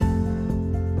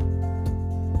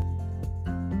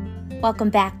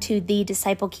Welcome back to the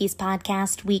Disciple Keys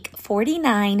Podcast, week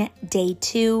 49, day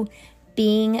 2,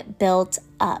 being built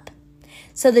up.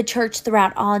 So the church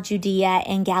throughout all Judea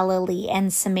and Galilee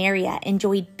and Samaria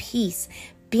enjoyed peace,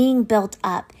 being built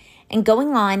up, and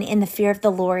going on in the fear of the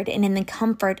Lord and in the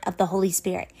comfort of the Holy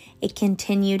Spirit. It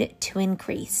continued to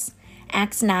increase.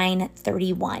 Acts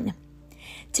 9:31.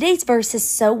 Today's verse is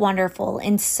so wonderful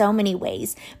in so many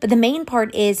ways, but the main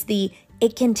part is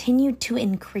it continued to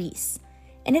increase.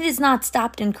 And it has not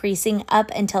stopped increasing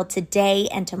up until today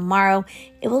and tomorrow.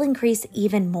 It will increase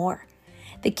even more.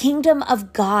 The kingdom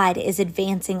of God is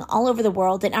advancing all over the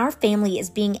world, and our family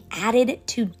is being added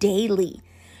to daily.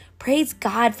 Praise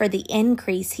God for the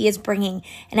increase He is bringing,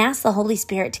 and ask the Holy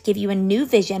Spirit to give you a new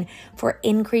vision for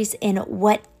increase in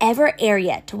whatever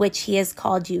area to which He has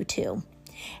called you to.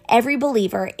 Every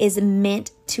believer is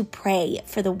meant to pray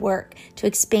for the work to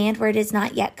expand where it has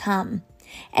not yet come.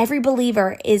 Every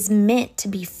believer is meant to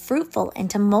be fruitful and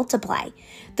to multiply.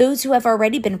 Those who have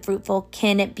already been fruitful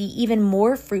can be even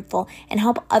more fruitful and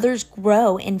help others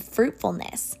grow in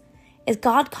fruitfulness. Is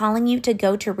God calling you to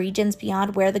go to regions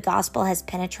beyond where the gospel has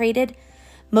penetrated?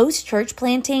 Most church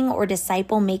planting or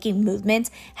disciple-making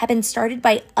movements have been started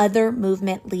by other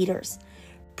movement leaders.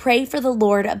 Pray for the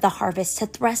Lord of the harvest to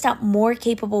thrust out more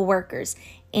capable workers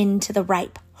into the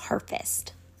ripe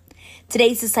harvest.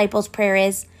 Today's disciples' prayer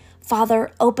is,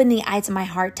 Father, open the eyes of my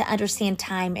heart to understand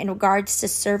time in regards to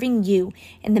serving you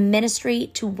in the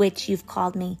ministry to which you've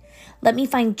called me. Let me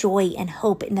find joy and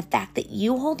hope in the fact that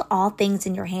you hold all things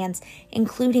in your hands,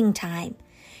 including time.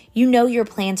 You know your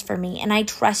plans for me, and I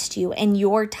trust you and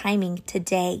your timing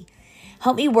today.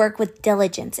 Help me work with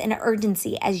diligence and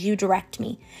urgency as you direct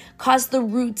me. Cause the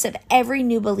roots of every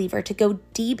new believer to go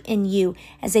deep in you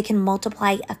as they can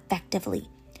multiply effectively.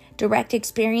 Direct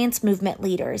experienced movement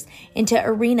leaders into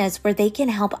arenas where they can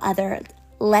help other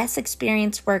less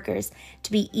experienced workers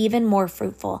to be even more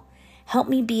fruitful. Help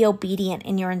me be obedient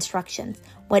in your instructions,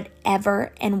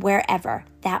 whatever and wherever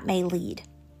that may lead.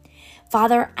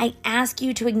 Father, I ask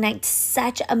you to ignite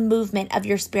such a movement of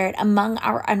your spirit among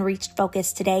our unreached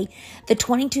focus today, the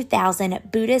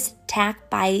 22,000 Buddhist Tak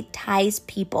Bai Thais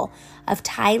people of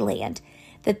Thailand,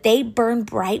 that they burn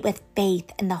bright with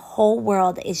faith and the whole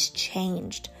world is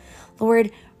changed.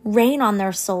 Lord, rain on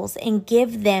their souls and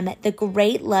give them the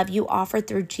great love you offer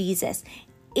through Jesus.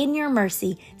 In your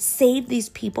mercy, save these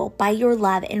people by your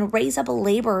love and raise up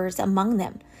laborers among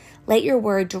them. Let your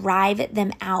word drive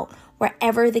them out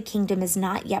wherever the kingdom is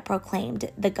not yet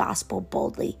proclaimed the gospel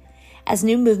boldly. As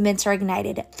new movements are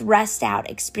ignited, thrust out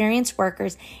experienced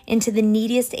workers into the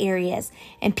neediest areas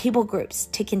and people groups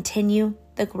to continue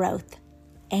the growth.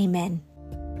 Amen.